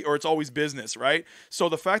party or it's always business, right? So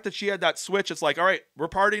the fact that she had that switch, it's like, all right, we're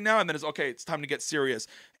partying now, and then it's okay, it's time to get serious.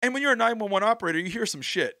 And when you're a 911 operator, you hear some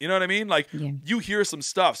shit. You know what I mean? Like you hear some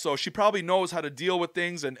stuff. So she probably knows how to deal with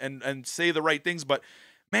things and say the right things. But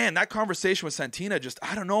man, that conversation with Santina, just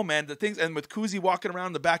I don't know, man. The things, and with Kuzi walking around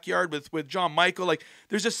in the backyard with John Michael, like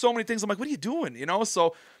there's just so many things. I'm like, what are you doing? You know?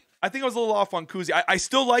 So I think I was a little off on Kuzi. I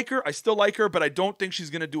still like her, but I don't think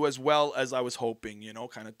she's going to do as well as I was hoping, you know,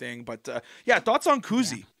 kind of thing. But yeah, thoughts on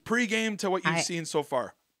Kuzi pre-game to what you've seen so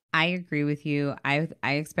far? I agree with you. I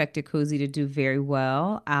expected Kuzi to do very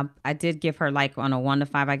well. I did give her like on a 1 to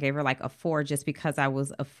 5, I gave her like a 4 just because I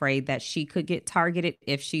was afraid that she could get targeted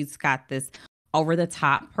if she's got this over the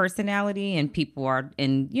top personality and people are,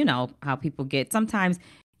 and you know how people get sometimes.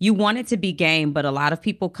 You want it to be game, but a lot of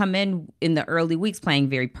people come in the early weeks playing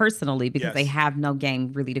very personally because they have no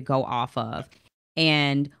game really to go off of.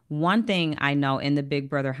 And one thing I know in the Big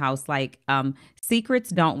Brother house, like secrets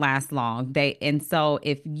don't last long. And so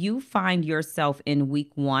if you find yourself in week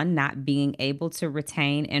 1 not being able to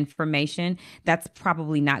retain information, that's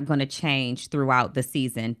probably not going to change throughout the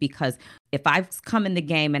season. Because if I come in the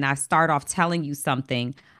game and I start off telling you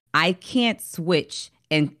something, I can't switch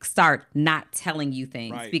and start not telling you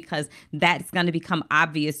things because that's going to become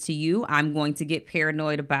obvious to you. I'm going to get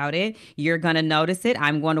paranoid about it. You're going to notice it.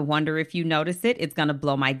 I'm going to wonder if you notice it. It's going to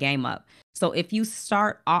blow my game up. So if you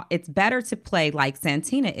start off, it's better to play like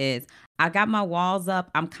Santina is. I got my walls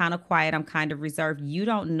up. I'm kind of quiet. I'm kind of reserved. You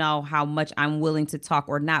don't know how much I'm willing to talk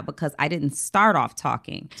or not because I didn't start off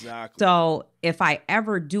talking. Exactly. So if I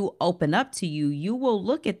ever do open up to you, you will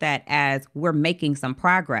look at that as we're making some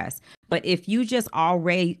progress. But if you just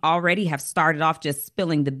already have started off just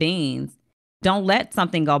spilling the beans, don't let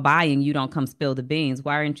something go by and you don't come spill the beans.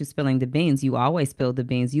 Why aren't you spilling the beans? You always spill the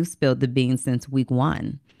beans. You spilled the beans since week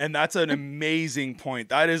 1. And that's an amazing point.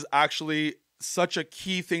 That is actually such a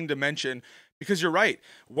key thing to mention because you're right.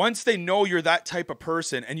 Once they know you're that type of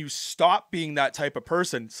person and you stop being that type of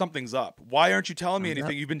person, something's up. Why aren't you telling me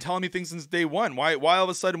anything? You've been telling me things since day 1. Why all of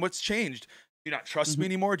a sudden what's changed? Do you not trust me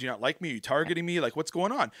anymore? Do you not like me? Are you targeting me? Like, what's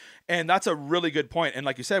going on? And that's a really good point. And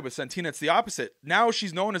like you said, with Santina, it's the opposite. Now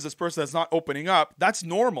she's known as this person that's not opening up. That's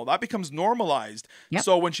normal. That becomes normalized. Yep.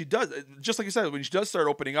 So when she does, just like you said, when she does start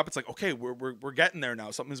opening up, it's like, okay, we're getting there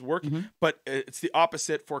now. Something's working. But it's the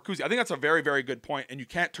opposite for Kuzi. I think that's a very, very good point. And you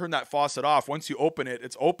can't turn that faucet off. Once you open it,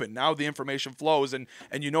 it's open. Now the information flows and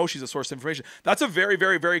you know she's a source of information. That's a very,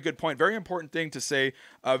 very, very good point. Very important thing to say.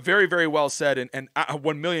 Very, very well said and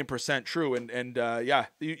 1,000,000% true. And yeah,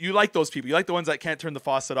 you like those people. You like the ones that can't turn the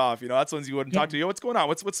faucet off. You know, that's the ones you wouldn't talk to. Yo, what's going on?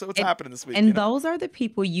 What's happening this week? And those are the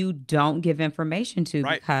people you don't give information to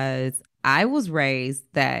because I was raised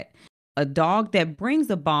that a dog that brings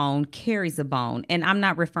a bone carries a bone. And I'm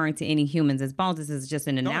not referring to any humans as bones. This is just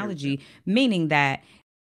an analogy, meaning that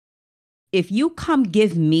if you come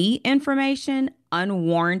give me information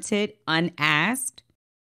unwarranted, unasked,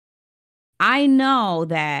 I know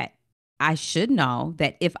that I should know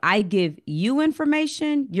that if I give you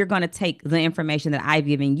information, you're going to take the information that I've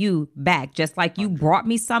given you back. Just like you brought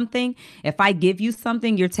me something. If I give you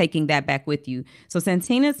something, you're taking that back with you. So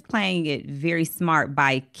Santina's playing it very smart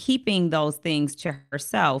by keeping those things to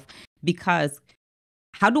herself, because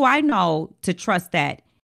how do I know to trust that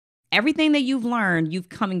everything that you've learned, you've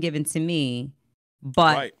come and given to me,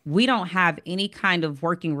 but we don't have any kind of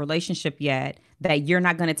working relationship yet, that you're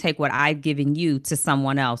not going to take what I've given you to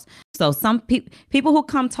someone else. So some people who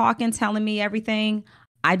come talking, telling me everything,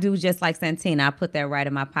 I do just like Santina. I put that right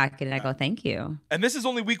in my pocket and I go, thank you. And this is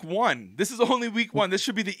only week one. This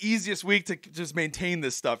should be the easiest week to just maintain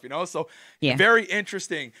this stuff, So very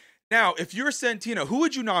interesting. Now, if you're Santina, who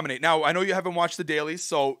would you nominate? Now, I know you haven't watched the dailies,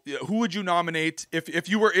 so who would you nominate if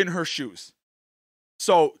you were in her shoes?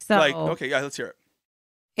 So okay, yeah, let's hear it.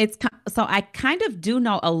 So I kind of do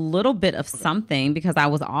know a little bit of something because I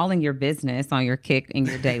was all in your business on your kick and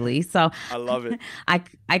your daily. So I love it.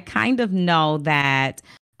 I kind of know that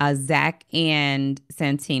Zach and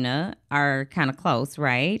Santina are kind of close,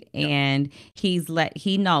 right? Yep. And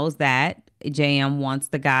he knows that JM wants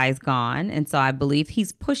the guys gone. And so I believe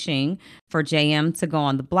he's pushing for JM to go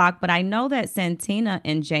on the block. But I know that Santina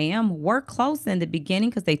and JM were close in the beginning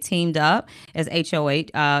because they teamed up as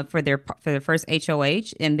HOH for their first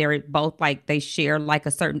HOH. And they're both they share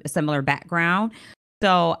a similar background.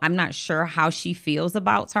 So I'm not sure how she feels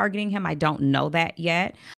about targeting him. I don't know that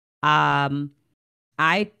yet.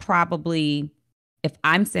 If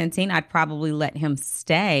I'm Santina, I'd probably let him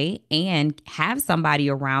stay and have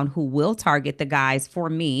somebody around who will target the guys for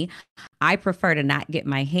me. I prefer to not get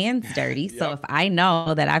my hands dirty. Yep. So if I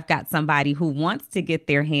know that I've got somebody who wants to get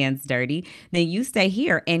their hands dirty, then you stay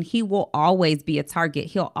here and he will always be a target.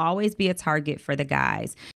 He'll always be a target for the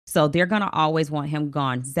guys. So they're going to always want him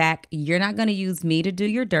gone. Zach, you're not going to use me to do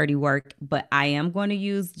your dirty work, but I am going to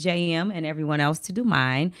use JM and everyone else to do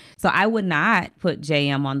mine. So I would not put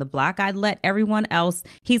JM on the block. I'd let everyone else.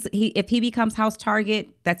 If he becomes house target,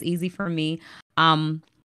 that's easy for me.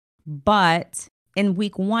 But in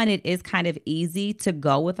week one, it is kind of easy to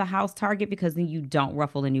go with a house target because then you don't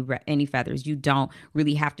ruffle any feathers. You don't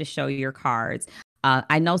really have to show your cards.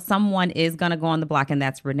 I know someone is going to go on the block, and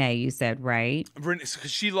that's Renee, you said, right?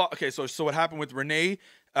 Okay, so what happened with Renee,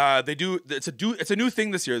 it's a new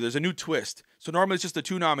thing this year. There's a new twist. So normally it's just the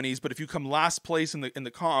two nominees, but if you come last place in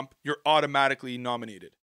the comp, you're automatically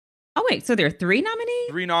nominated. Oh, wait, so there are 3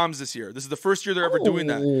 nominees? 3 noms this year. This is the first year they're ever doing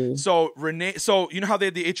that. So Renee, you know how they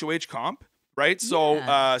had the HOH comp, right?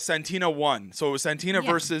 So Santina won. So it was Santina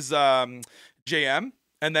versus JM,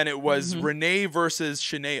 and then it was Renee versus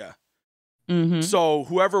Shania. Mm-hmm. So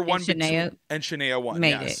whoever won Shania won.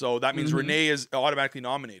 It. So that means Renee is automatically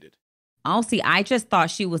nominated. Oh, see, I just thought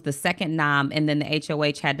she was the second nom, and then the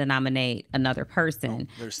HOH had to nominate another person.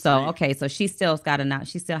 Oh, there's 3. Okay, so she still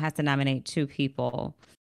has to nominate 2 people.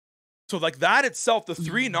 So that itself, the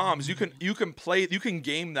 3 noms, you can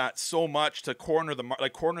game that so much to corner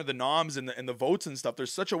the noms and the votes and stuff.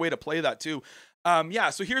 There's such a way to play that too.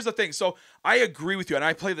 So here's the thing. So I agree with you, and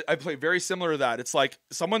I play very similar to that. It's like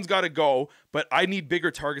someone's got to go, but I need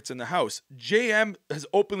bigger targets in the house. JM has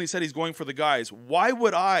openly said he's going for the guys. Why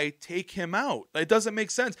would I take him out? It doesn't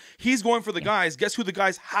make sense. He's going for the guys. Guess who the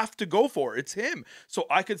guys have to go for? It's him. So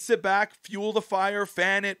I could sit back, fuel the fire,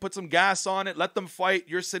 fan it, put some gas on it, let them fight.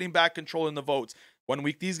 You're sitting back controlling the votes. One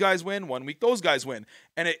week these guys win, one week those guys win,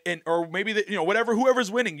 or maybe whoever's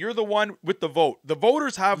winning, you're the one with the vote. The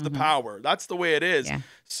voters have the power. That's the way it is. Yeah.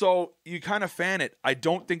 So you kind of fan it. I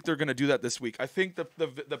don't think they're going to do that this week. I think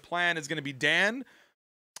the plan is going to be Dan,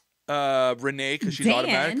 Renee, because she's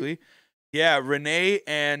automatically, Renee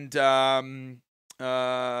and Anika,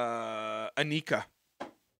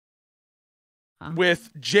 with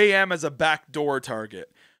JM as a backdoor target.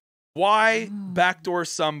 Why backdoor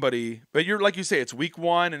somebody? But you're like you say, it's week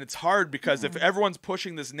one, and it's hard because if everyone's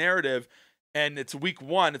pushing this narrative and it's week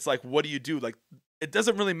one, it's like, what do you do? Like, it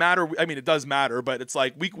doesn't really matter. I mean, it does matter, but it's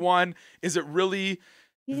like week one, is it really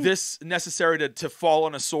this necessary to fall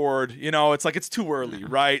on a sword? It's like it's too early,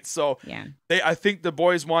 right? So I think the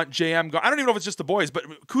boys want JM go. I don't even know if it's just the boys, but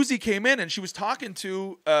Kuzi came in and she was talking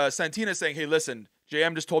to Santina saying, hey, listen,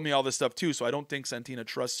 JM just told me all this stuff too, so I don't think Santina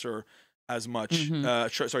trusts her as much.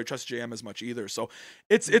 Trust JM as much either. So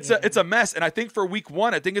it's a mess. And I think for week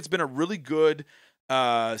one, I think it's been a really good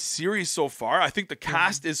series so far. I think the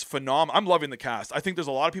cast is phenomenal. I'm loving the cast. I think there's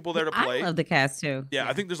a lot of people there to play. I love the cast too. Yeah,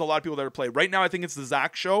 I think there's a lot of people there to play. Right now, I think it's the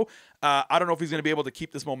Zach show. I don't know if he's going to be able to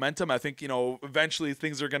keep this momentum. I think, eventually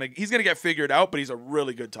he's going to get figured out, but he's a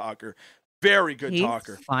really good talker. Very good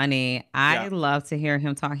talker. Funny. I love to hear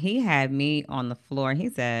him talk. He had me on the floor. He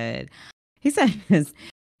said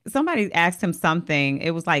somebody asked him something.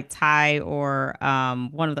 It was like Ty or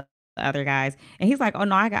one of the other guys, and he's like, "Oh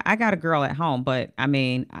no, I got a girl at home, but I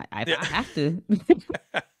mean, I have to."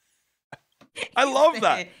 I love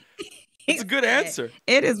that. It's a good answer.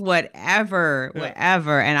 It is whatever,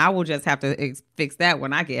 and I will just have to fix that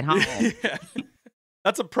when I get home.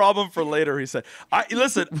 That's a problem for later, he said. I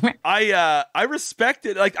respect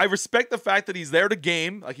it. Like, I respect the fact that he's there to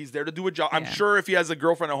game. Like, he's there to do a job. I'm sure if he has a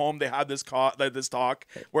girlfriend at home, they have this talk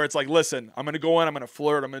where it's like, listen, I'm going to go in, I'm going to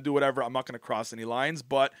flirt, I'm going to do whatever. I'm not going to cross any lines,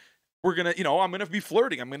 but we're going to, I'm going to be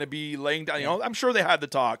flirting. I'm going to be laying down, I'm sure they had the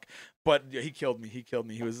talk, but he killed me.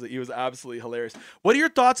 He was absolutely hilarious. What are your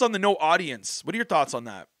thoughts on the no audience? What are your thoughts on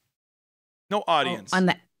that? No audience.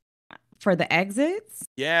 For the exits?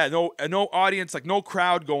 Yeah, no audience, like no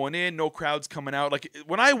crowd going in, no crowds coming out. Like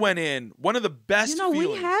when I went in, one of the best feelings.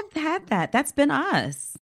 We have had that. That's been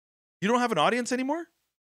us. You don't have an audience anymore?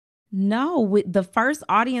 No, the first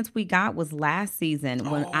audience we got was last season.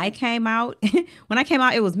 When I came out,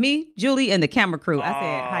 it was me, Julie, and the camera crew. I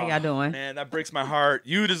said, "How y'all doing?" Man, that breaks my heart.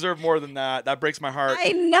 You deserve more than that. That breaks my heart.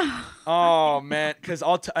 I know. Oh man, because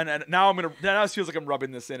now it feels like I'm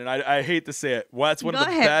rubbing this in, and I hate to say it. What's one of the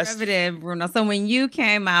best? Rub it in, Bruno. So when you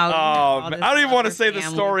came out, man, I don't even want to say the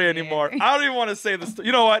story anymore. I don't even want to say the story.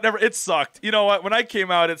 You know what? It sucked. You know what? When I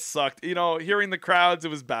came out, it sucked. Hearing the crowds, it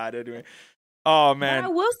was bad anyway. Oh man! But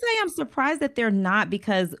I will say I'm surprised that they're not,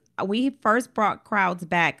 because we first brought crowds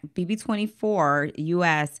back. BB24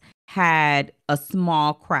 US had a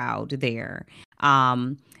small crowd there,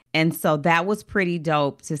 and so that was pretty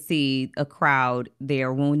dope to see a crowd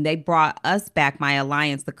there. When they brought us back, my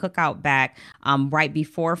alliance, the cookout back, right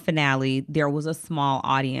before finale, there was a small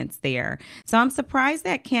audience there. So I'm surprised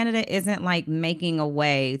that Canada isn't like making a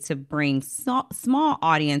way to bring small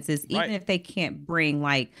audiences, even if they can't bring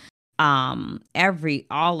like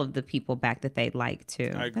all of the people back that they'd like to.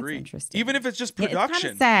 I agree. That's interesting. Even if it's just production. It's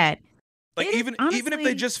kind of sad. Like even if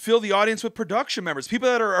they just fill the audience with production members, people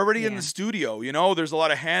that are already in the studio, there's a lot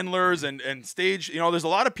of handlers and stage, there's a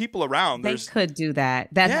lot of people around. They could do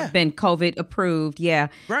that. That have been COVID approved. Yeah.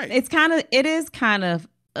 Right. It is kind of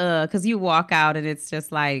because you walk out and it's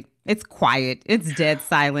just like, it's quiet. It's dead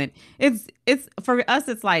silent. It's for us.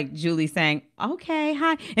 It's like Julie saying, "Okay,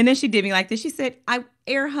 hi," and then she did me like this. She said, "I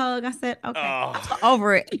air hug." I said, "Okay, I'm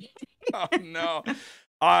over it." Oh no.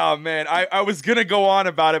 Oh man, I was gonna go on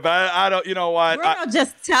about it, but I don't. You know what? Bruno,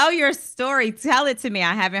 just tell your story. Tell it to me.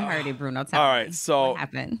 I haven't heard it, Bruno. Tell all me. Right, so what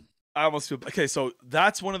happened? I almost feel okay. So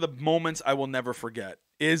that's one of the moments I will never forget.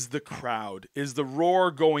 Is the crowd, is the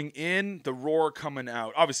roar going in, the roar coming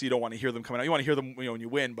out. Obviously, you don't want to hear them coming out. You want to hear them, when you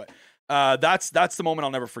win. But that's the moment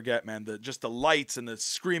I'll never forget, man. Just the lights and the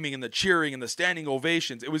screaming and the cheering and the standing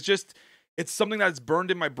ovations. It was just. It's something that's burned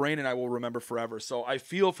in my brain and I will remember forever. So I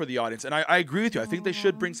feel for the audience. And I agree with you. I think they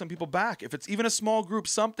should bring some people back. If it's even a small group,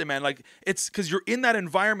 something, man. Like, it's because you're in that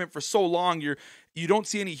environment for so long. You don't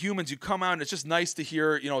see any humans. You come out and it's just nice to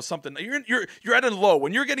hear, something. You're at a low.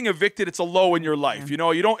 When you're getting evicted, it's a low in your life.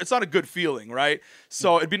 It's not a good feeling, right?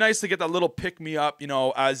 So it'd be nice to get that little pick me up,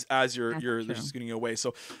 as you're just getting away.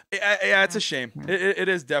 So it's a shame. It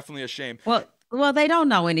is definitely a shame. Well, they don't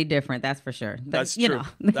know any different. That's for sure. That's true.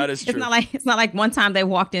 That is true. It's not like one time they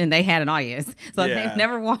walked in and they had an audience. So they've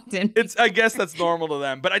never walked in. I guess that's normal to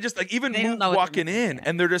them. But I just like even walking in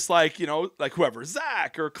and they're just like, like whoever,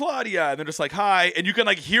 Zach or Claudia, and they're just like, hi. And you can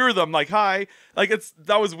like hear them like, hi. Like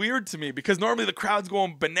that was weird to me because normally the crowd's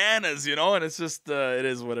going bananas, and it's just, it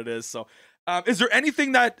is what it is. So is there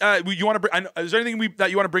anything that you want to bring? Is there anything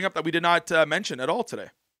that you want to bring up that we did not mention at all today?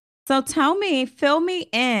 So fill me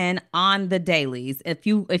in on the dailies if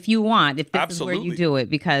you want, if this is where you do it,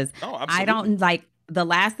 because I don't like the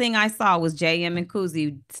last thing I saw was JM and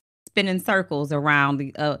Kuzi spinning circles around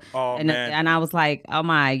the and I was like, oh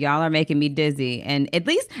my, y'all are making me dizzy. And at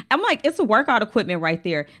least I'm like, it's a workout equipment right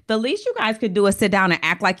there. The least you guys could do is sit down and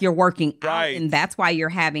act like you're working out, and that's why you're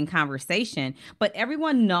having conversation. But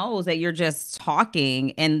everyone knows that you're just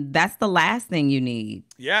talking, and that's the last thing you need.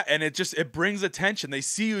 Yeah, and it brings attention. They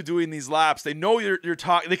see you doing these laps. They know you're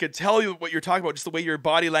talking. They could tell you what you're talking about, just the way your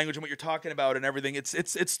body language and what you're talking about and everything.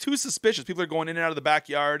 It's too suspicious. People are going in and out of the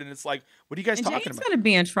backyard, and it's like, what are you guys talking about? He's gonna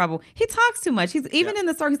be in trouble. He talks too much. He's even in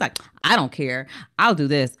the store. He's like, I don't care. I'll do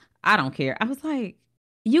this. I don't care. I was like,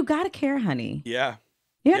 you gotta care, honey. Yeah.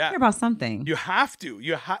 You have to care about something. You have to.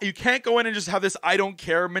 You can't go in and just have this I don't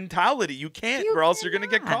care mentality. You can't, or else you're gonna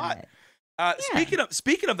get caught.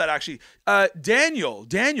 Speaking of that, actually, Daniel,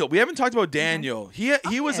 we haven't talked about Daniel.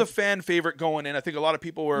 He was a fan favorite going in. I think a lot of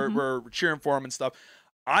people were cheering for him and stuff.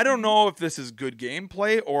 I don't know if this is good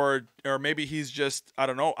gameplay or maybe he's just, I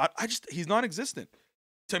don't know. He's non-existent.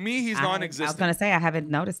 To me, he's non-existent. I was gonna say I haven't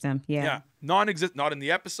noticed him. Yeah, non-existent. Not in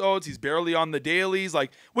the episodes. He's barely on the dailies,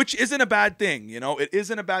 which isn't a bad thing. It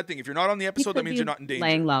isn't a bad thing. If you're not on the episode, that means you're not in danger.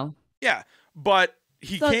 Laying low. Yeah, but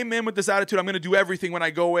he came in with this attitude. I'm going to do everything when I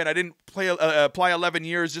go in. I didn't apply 11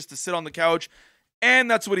 years just to sit on the couch, and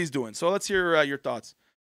that's what he's doing. So let's hear your thoughts.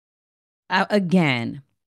 Again,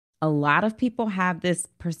 a lot of people have this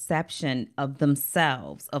perception of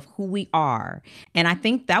themselves, of who we are. And I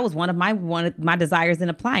think that was one of my desires in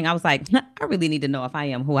applying. I was like, I really need to know if I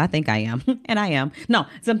am who I think I am. And I am. No,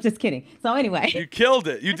 so I'm just kidding. So anyway. You killed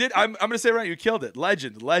it. You did. I'm going to say it right. You killed it.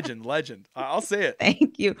 Legend, legend, legend. I'll say it.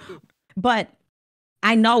 Thank you. But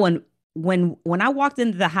I know when I walked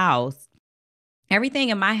into the house, everything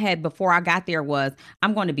in my head before I got there was,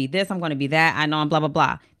 I'm going to be this, I'm going to be that. I know I'm blah, blah,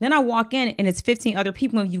 blah. Then I walk in and it's 15 other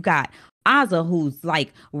people. And you got Ozza, who's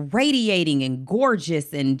like radiating and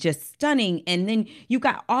gorgeous and just stunning. And then you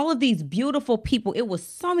got all of these beautiful people. It was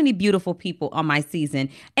so many beautiful people on my season.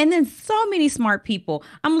 And then so many smart people.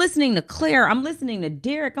 I'm listening to Claire. I'm listening to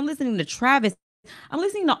Derek. I'm listening to Travis. I'm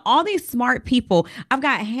listening to all these smart people. I've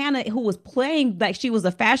got Hannah, who was playing like she was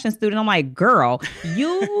a fashion student. I'm like, girl,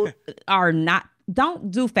 you are not.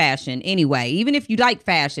 Don't do fashion anyway. Even if you like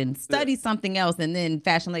fashion, study something else and then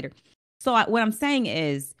fashion later. So what I'm saying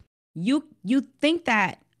is you think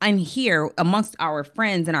that I'm here amongst our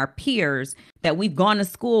friends and our peers that we've gone to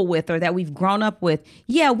school with or that we've grown up with.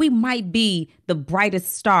 Yeah, we might be the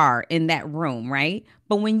brightest star in that room, right?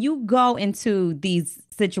 But when you go into these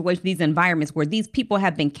situations, these environments where these people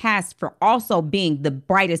have been cast for also being the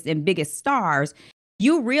brightest and biggest stars,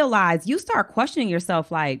 you realize, you start questioning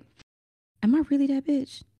yourself like, am I really that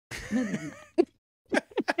bitch?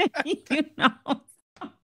 You know?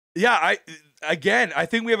 Yeah, I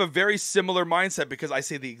think we have a very similar mindset because I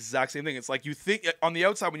say the exact same thing. It's like you think on the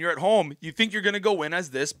outside when you're at home, you think you're going to go in as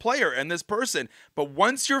this player and this person. But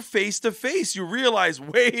once you're face to face, you realize,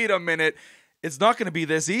 wait a minute, it's not going to be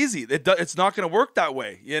this easy. It's not going to work that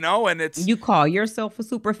way, you know? And you call yourself a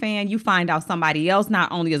super fan. You find out somebody else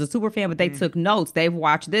not only is a super fan, but they took notes. They've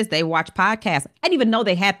watched this. They watched podcasts. I didn't even know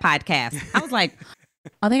they had podcasts. I was like,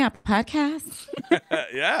 oh, they got podcasts?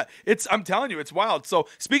 Yeah, I'm telling you, it's wild. So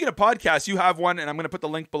speaking of podcasts, you have one, and I'm going to put the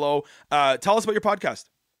link below. Tell us about your podcast.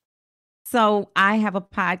 So I have a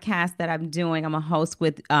podcast that I'm doing. I'm a host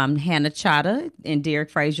with Hannah Chata and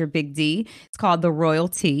Derek Frazier, Big D. It's called The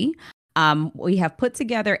Royalty. We have put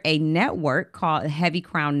together a network called Heavy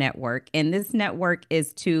Crown Network, and this network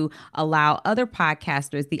is to allow other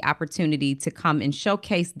podcasters the opportunity to come and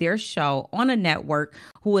showcase their show on a network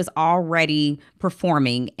who is already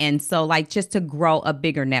performing. And so like just to grow a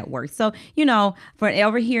bigger network. So, you know, for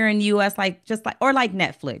over here in the US, like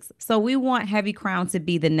Netflix. So we want Heavy Crown to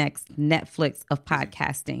be the next Netflix of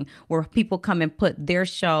podcasting, where people come and put their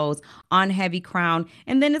shows on Heavy Crown.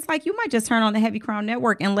 And then it's like, you might just turn on the Heavy Crown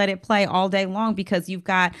Network and let it play all day long, because you've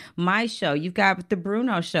got my show, you've got the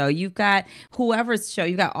Bruno show, you've got whoever's show,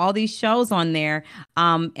 you got all these shows on there.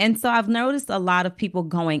 And so I've noticed a lot of people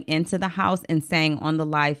going into the house and saying on the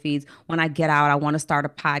live feeds, when I get out, I want to start a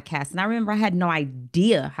podcast. And I remember I had no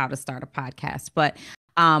idea how to start a podcast, but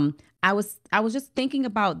I was just thinking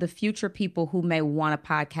about the future people who may want a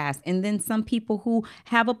podcast, and then some people who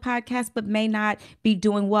have a podcast but may not be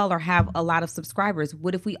doing well or have a lot of subscribers.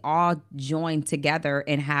 What if we all join together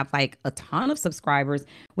and have like a ton of subscribers?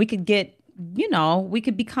 We could get, we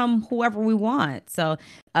could become whoever we want. So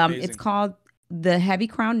it's called the Heavy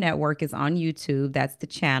Crown Network is on YouTube. That's the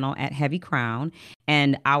channel at Heavy Crown.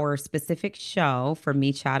 And our specific show for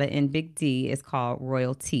me, Chata, and Big D is called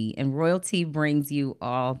Royalty. And Royalty brings you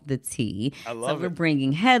all the tea. I love it. We're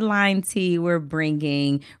bringing headline tea. We're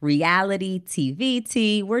bringing reality TV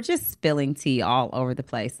tea. We're just spilling tea all over the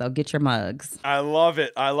place. So get your mugs. I love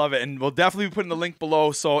it. I love it. And we'll definitely be putting the link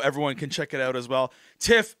below so everyone can check it out as well.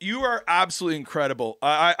 Tiff, you are absolutely incredible.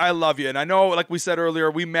 I love you. And I know, like we said earlier,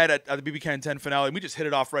 we met at the BBCAn 10 finale and we just hit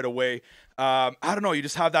it off right away. I don't know. You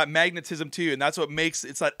just have that magnetism to you. And that's what makes,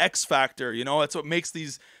 it's that X factor, that's what makes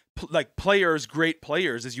these players great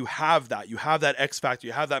players, is you have that X factor,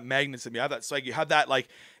 you have that magnetism, you have that swag, you have that, like,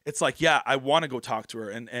 it's like, yeah, I want to go talk to her.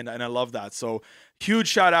 And I love that. So huge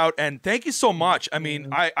shout out. And thank you so much. I mean,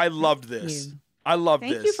 I loved this. I love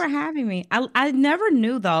this. Thank you for having me. I never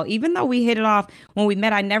knew, though, even though we hit it off when we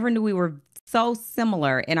met, I never knew we were so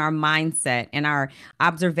similar in our mindset and our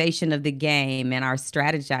observation of the game and our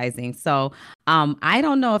strategizing. So I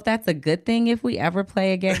don't know if that's a good thing if we ever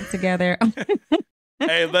play a game together.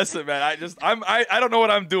 Hey, listen, man. I don't know what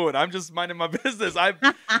I'm doing. I'm just minding my business.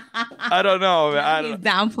 I don't know, man. He's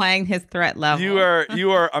downplaying his threat level. You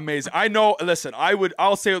are amazing. I know. Listen,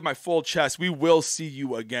 I'll say with my full chest, we will see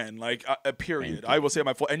you again. Like a period. I will say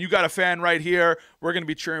my full. And you got a fan right here. We're gonna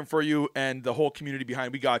be cheering for you and the whole community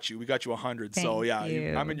behind. We got you. We got you 100. So yeah,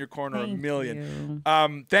 I'm in your corner a million.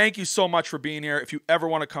 Thank you so much for being here. If you ever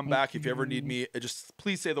want to come back, if you ever need me, just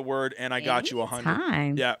please say the word, and I got you 100.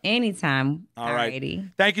 Anytime. Yeah. Anytime. All right. Alrighty. agree.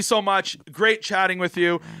 Thank you so much. Great chatting with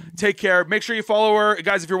you. Take care. Make sure you follow her.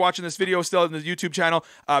 Guys, if you're watching this video still in the YouTube channel,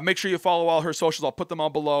 make sure you follow all her socials. I'll put them all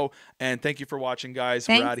below. And thank you for watching, guys.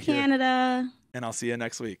 Thanks, We're out of here. Canada. And I'll see you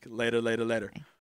next week. Later.